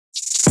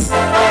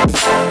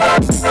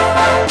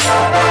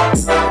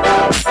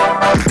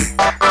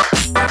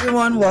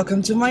Everyone,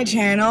 welcome to my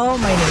channel.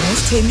 My name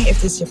is Temie.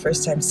 If this is your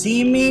first time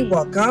seeing me,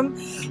 welcome.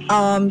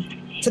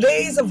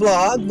 Today is a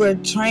vlog.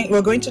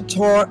 We're going to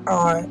tour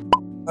our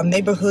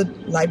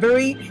neighborhood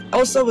library.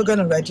 Also, we're going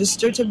to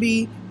register to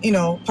be,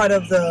 part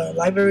of the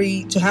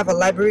library, to have a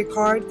library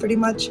card pretty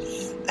much,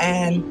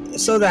 and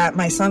so that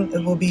my son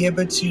will be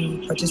able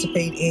to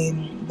participate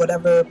in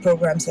whatever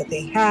programs that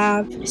they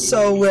have.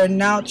 So we're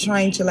now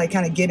trying to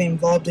kind of get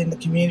involved in the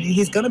community.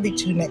 He's going to be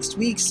 2 next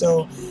week,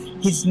 so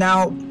he's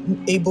now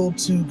able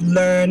to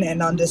learn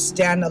and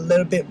understand a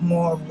little bit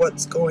more of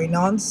what's going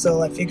on.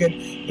 So I figured,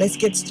 let's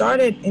get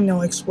started,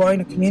 exploring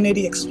the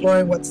community,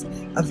 exploring what's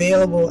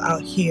available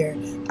out here.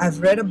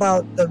 I've read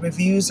about the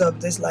reviews of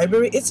this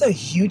library. It's a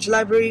huge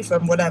library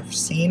from what I've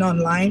seen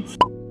online,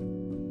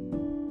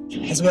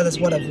 as well as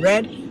what I've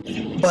read.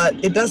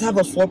 But it does have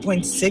a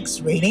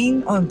 4.6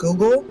 rating on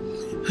Google.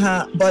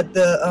 But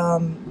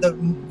the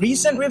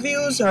recent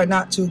reviews are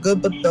not too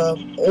good, but the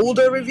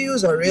older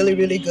reviews are really,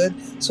 really good.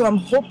 So I'm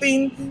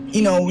hoping,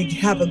 we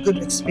have a good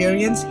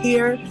experience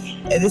here.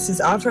 And this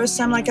is our first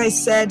time, like I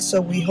said, so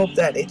we hope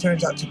that it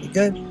turns out to be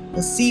good.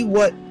 We'll see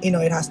what,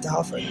 it has to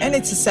offer. And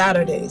it's a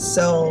Saturday,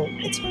 so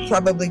it's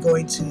probably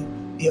going to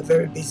be a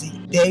very busy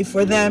day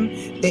for them.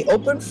 They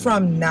open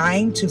from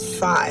 9 to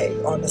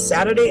 5 on a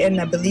Saturday, and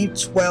I believe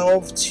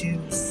 12 to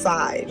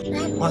 5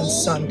 on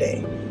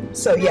Sunday.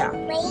 So yeah.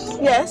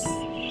 Yes?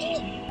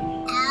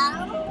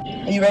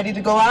 Are you ready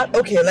to go out?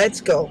 Okay,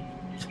 let's go.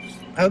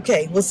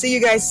 Okay, we'll see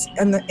you guys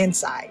on the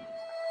inside.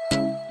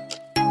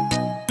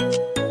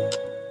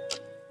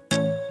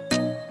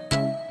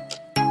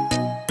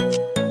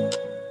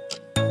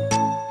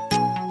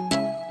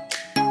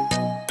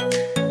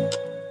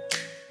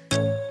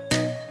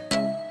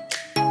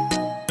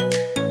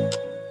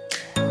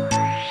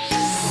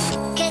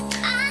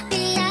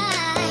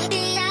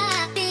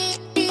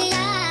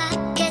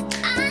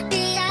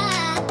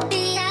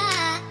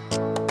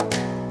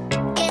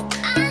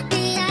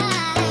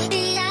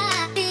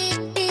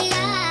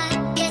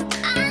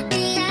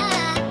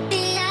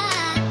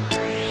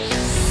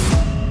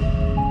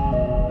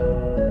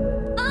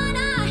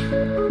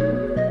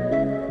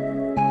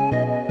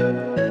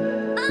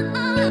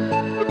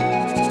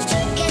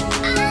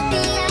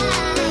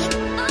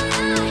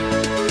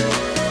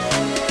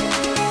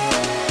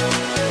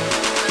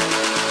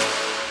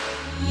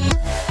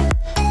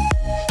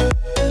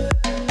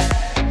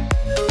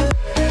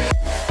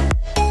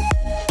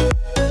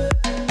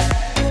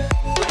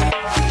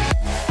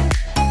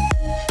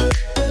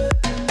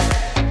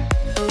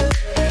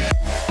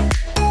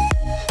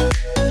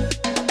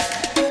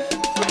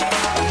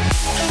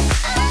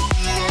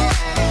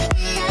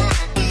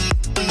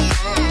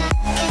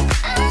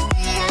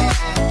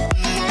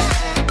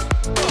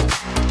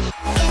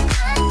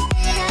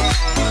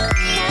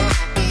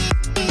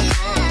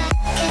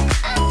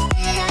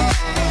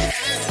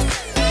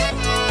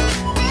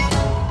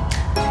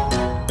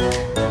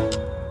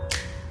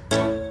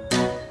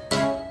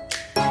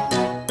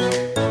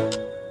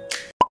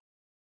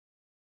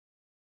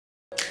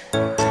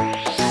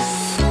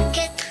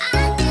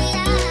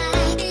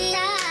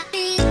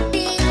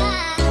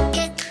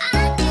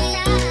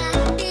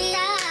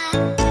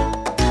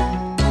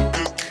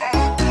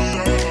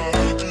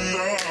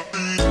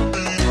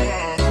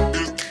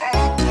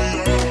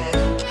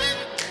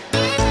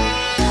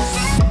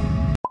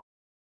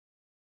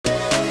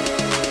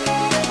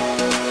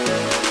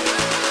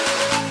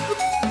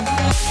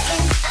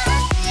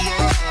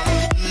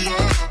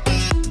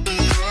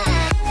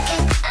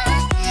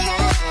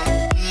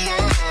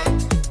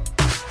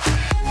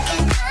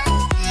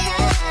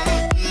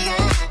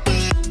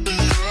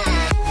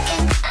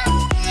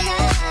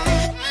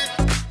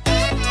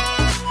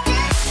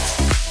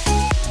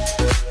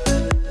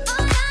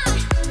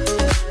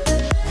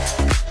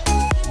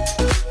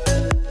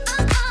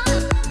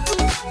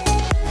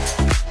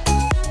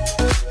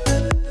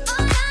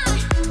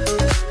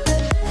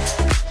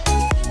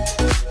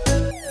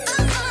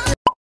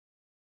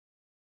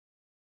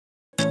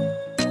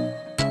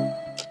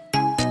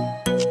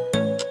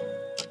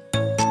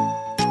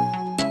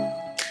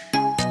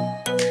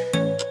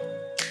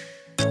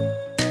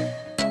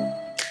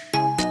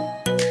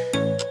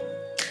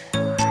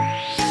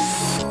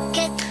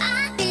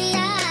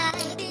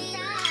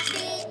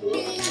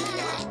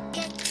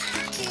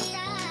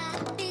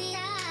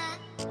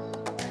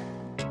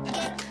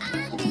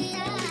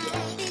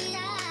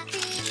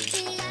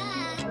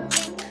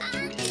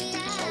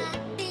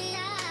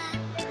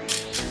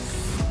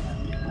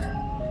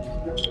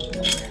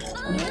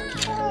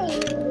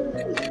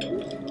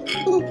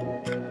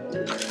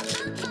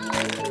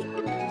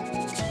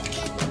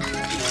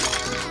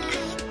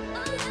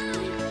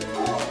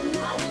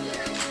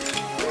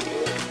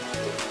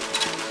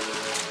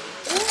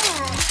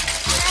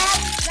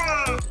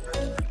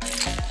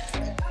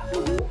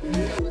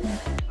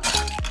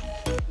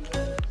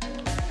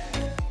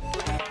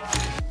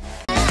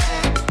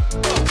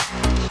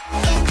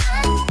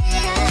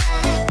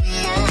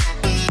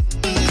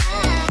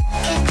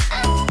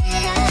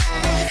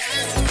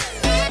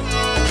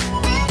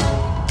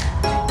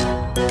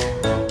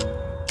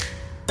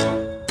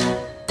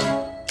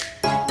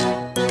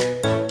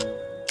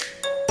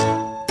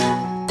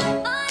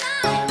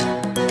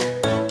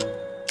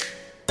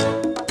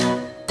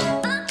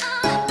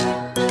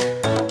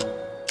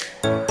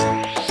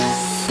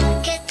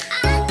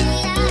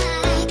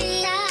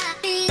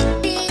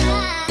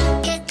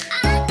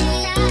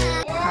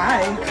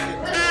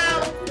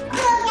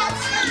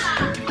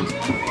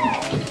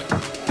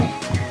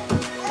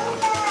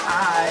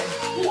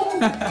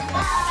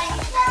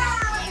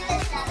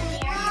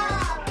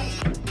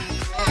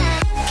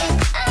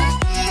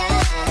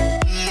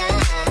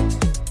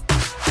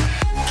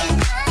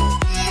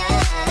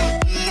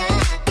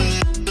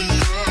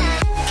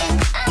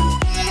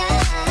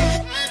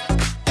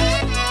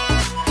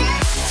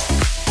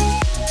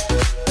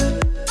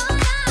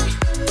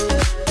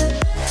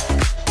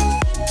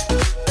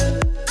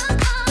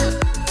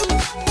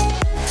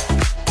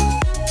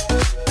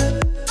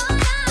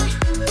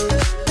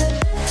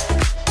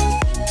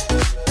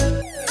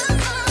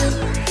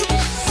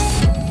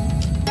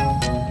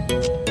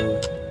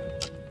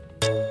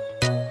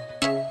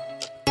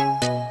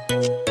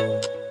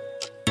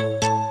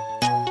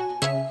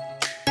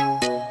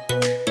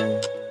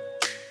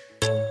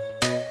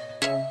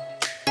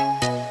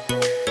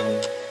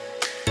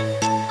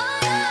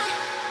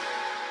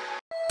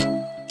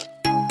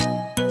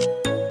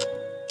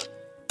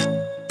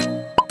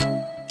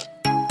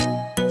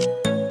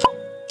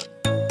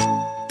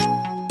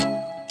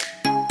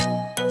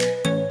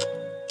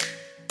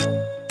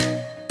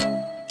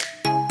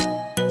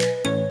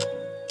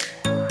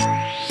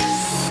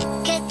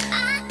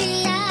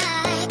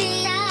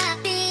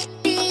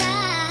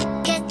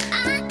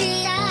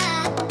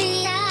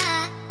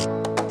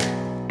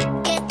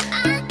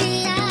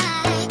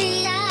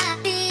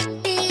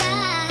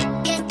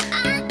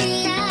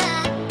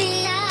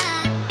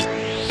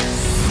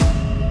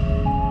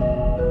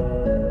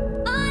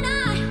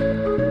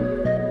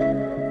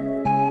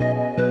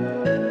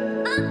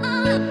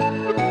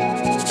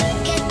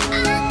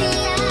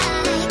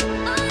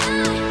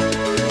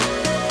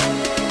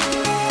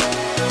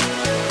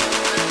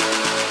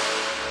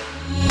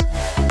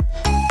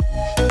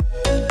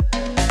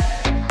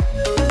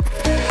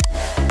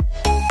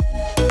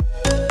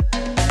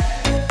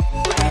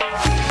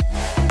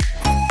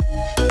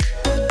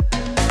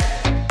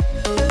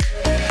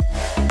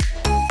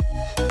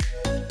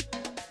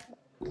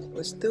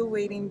 We're still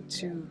waiting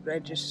to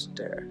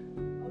register. I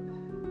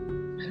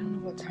don't know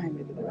what time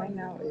it is. Right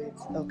now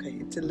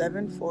it's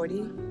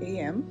 11:40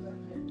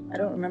 a.m. I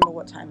don't remember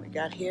what time we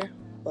got here,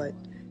 but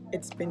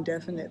it's been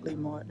definitely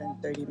more than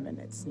 30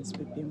 minutes since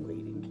we've been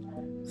waiting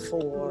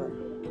for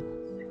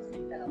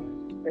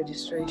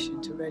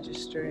registration to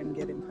register and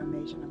get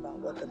information about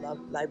what the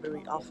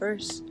library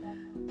offers.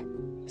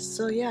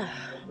 So yeah,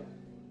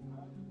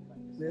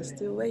 we're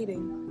still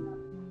waiting.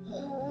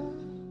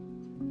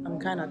 I'm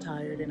kind of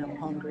tired and I'm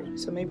hungry,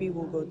 so maybe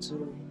we'll go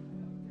to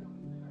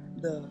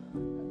the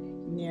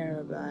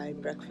nearby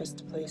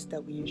breakfast place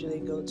that we usually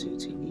go to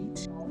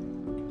eat.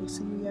 We'll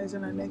see you guys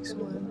on our next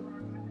one.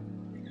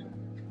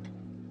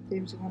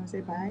 James, you want to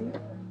say bye?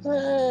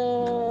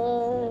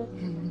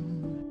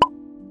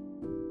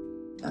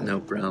 No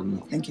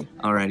problem. Thank you.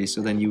 Alrighty,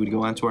 so then you would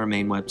go onto our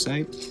main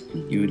website.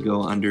 You would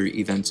go under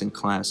events and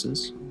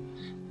classes.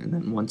 And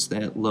then once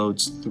that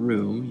loads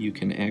through, you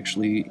can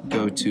actually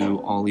go to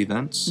all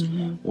events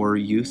or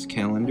youth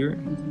calendar.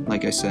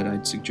 Like I said,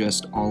 I'd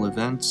suggest all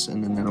events,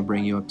 and then that'll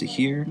bring you up to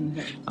here,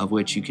 of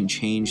which you can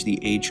change the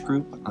age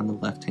group on the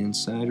left-hand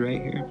side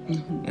right here.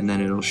 And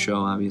then it'll show,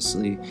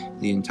 obviously,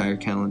 the entire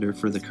calendar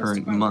for the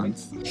current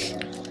month.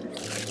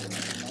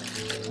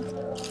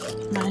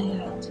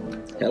 Maya.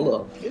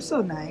 Hello. You're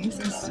so nice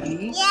and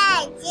sweet.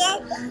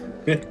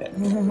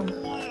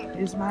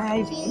 Here's my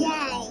ID.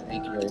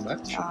 Thank you very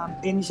much.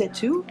 And you said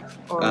 2?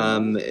 Or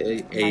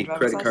a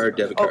credit card,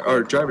 debit card,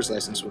 or driver's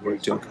license would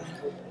work too. Okay.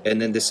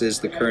 And then this is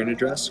the current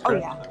address,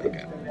 correct? Oh,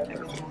 yeah. Okay.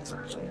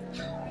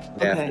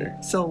 Okay,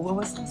 so what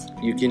was this?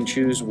 You can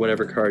choose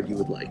whatever card you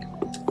would like.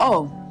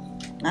 Oh,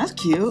 that's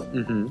cute.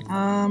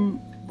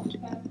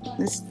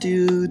 Let's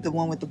do the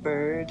one with the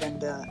bird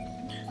and the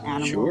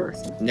animals. Sure.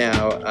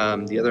 Now,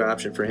 the other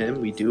option for him,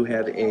 we do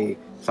have a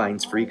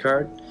fines-free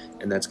card,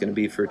 and that's going to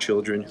be for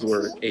children who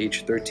are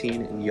age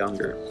 13 and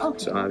younger.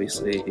 Okay. So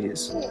obviously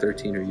he's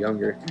 13 or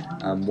younger.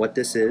 What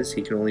this is,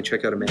 he can only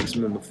check out a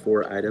maximum of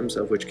 4 items,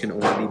 of which can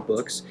only be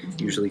books,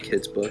 usually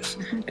kids' books.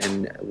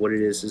 And what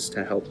it is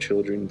to help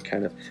children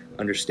kind of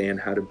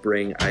understand how to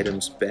bring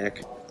items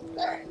back.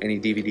 Any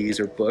DVDs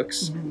or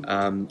books,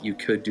 you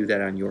could do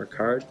that on your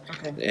card,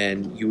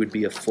 and you would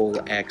be a full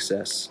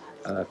access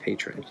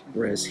patron,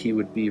 whereas he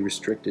would be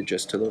restricted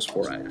just to those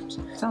 4 items.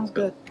 Sounds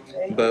good.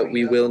 But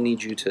we will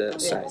need you to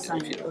sign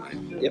if you don't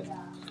mind. Yep.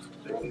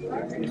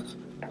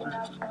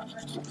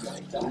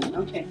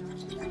 Okay.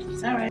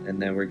 All right.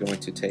 And then we're going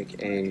to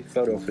take a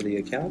photo for the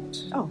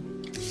account. Oh,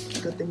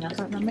 good thing I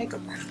got my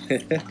makeup.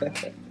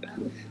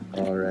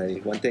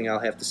 Alrighty. One thing I'll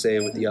have to say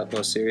with the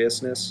utmost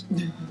seriousness,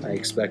 I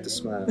expect a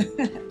smile.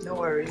 No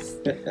worries.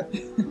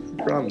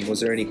 No problem. Was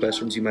there any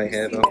questions you might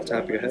have off the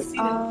top of your head?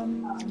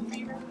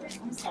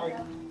 I'm sorry.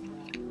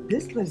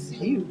 This was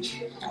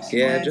huge.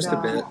 Yeah, And, just a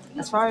bit.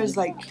 As far as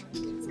like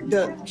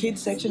the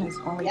kids section is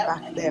only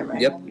back there, right?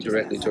 Yep,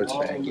 directly towards the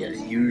back. Yeah,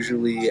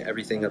 usually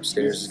everything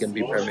upstairs is going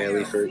to be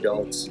primarily for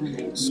adults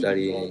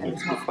studying, And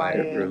it's not quiet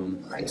quiet.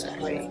 room.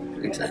 Exactly.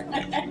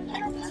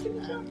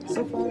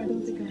 So far, I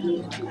don't think I have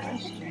any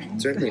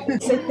questions. Certainly.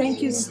 Say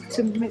thank you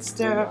to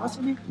Mr. What's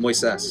your name?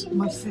 Moises.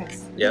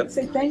 Moises. Yep.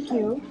 Say thank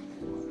you.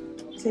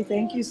 Say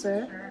thank you,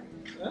 sir.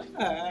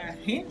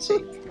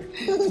 Handshake.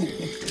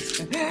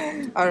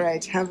 All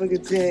right. Have a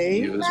good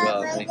day. You as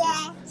well. Thank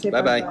you. Say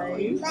Bye-bye.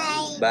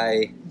 bye-bye.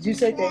 Bye. Did you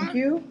say thank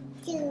you?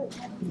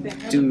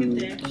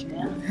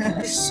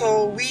 Dude.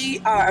 So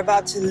we are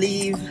about to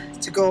leave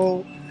to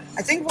go.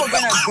 I think we're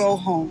gonna go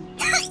home.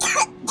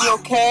 You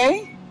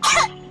okay?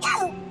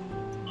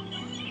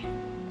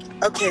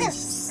 Okay.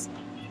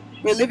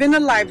 We live in a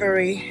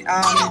library.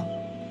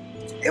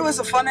 It was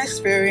a fun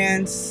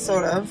experience,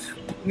 sort of.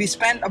 We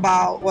spent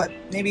about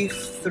maybe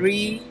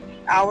 3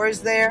 hours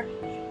there,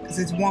 because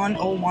it's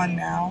 1:01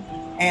 now,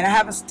 and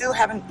I still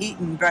haven't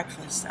eaten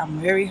breakfast.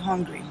 I'm very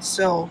hungry,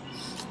 so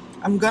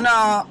I'm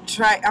gonna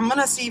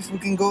see if we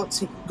can go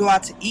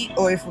out to eat,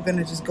 or if we're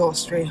gonna just go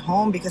straight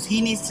home, because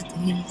he's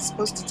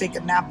supposed to take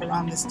a nap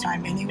around this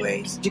time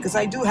anyways, because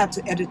I do have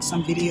to edit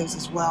some videos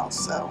as well.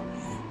 So,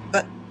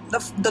 but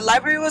the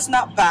library was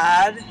not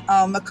bad.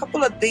 A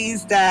couple of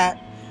things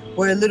that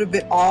were a little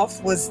bit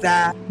off was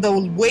that the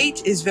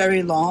wait is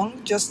very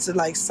long just to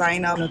like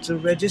sign up, to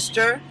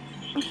register,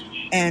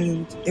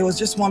 and it was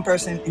just one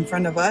person in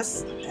front of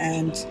us,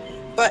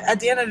 but at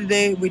the end of the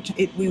day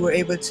we were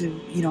able to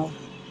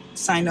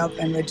sign up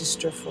and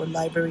register for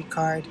library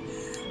card,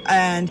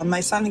 and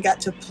my son got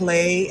to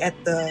play at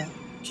the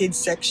kids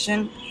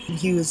section.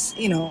 He was,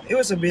 it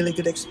was a really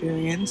good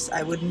experience.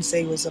 I wouldn't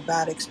say it was a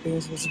bad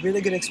experience. It was a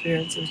really good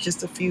experience. It was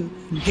just a few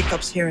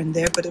hiccups here and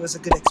there, but it was a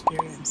good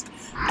experience.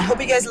 I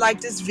hope you guys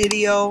liked this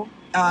video.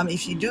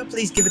 If you do,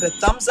 please give it a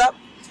thumbs up.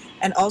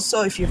 And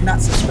also, if you've not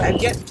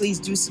subscribed yet, please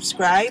do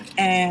subscribe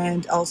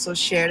and also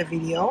share the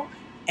video.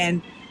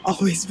 And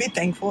always be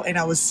thankful. And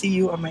I will see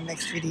you on my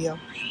next video.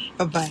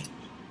 Bye-bye.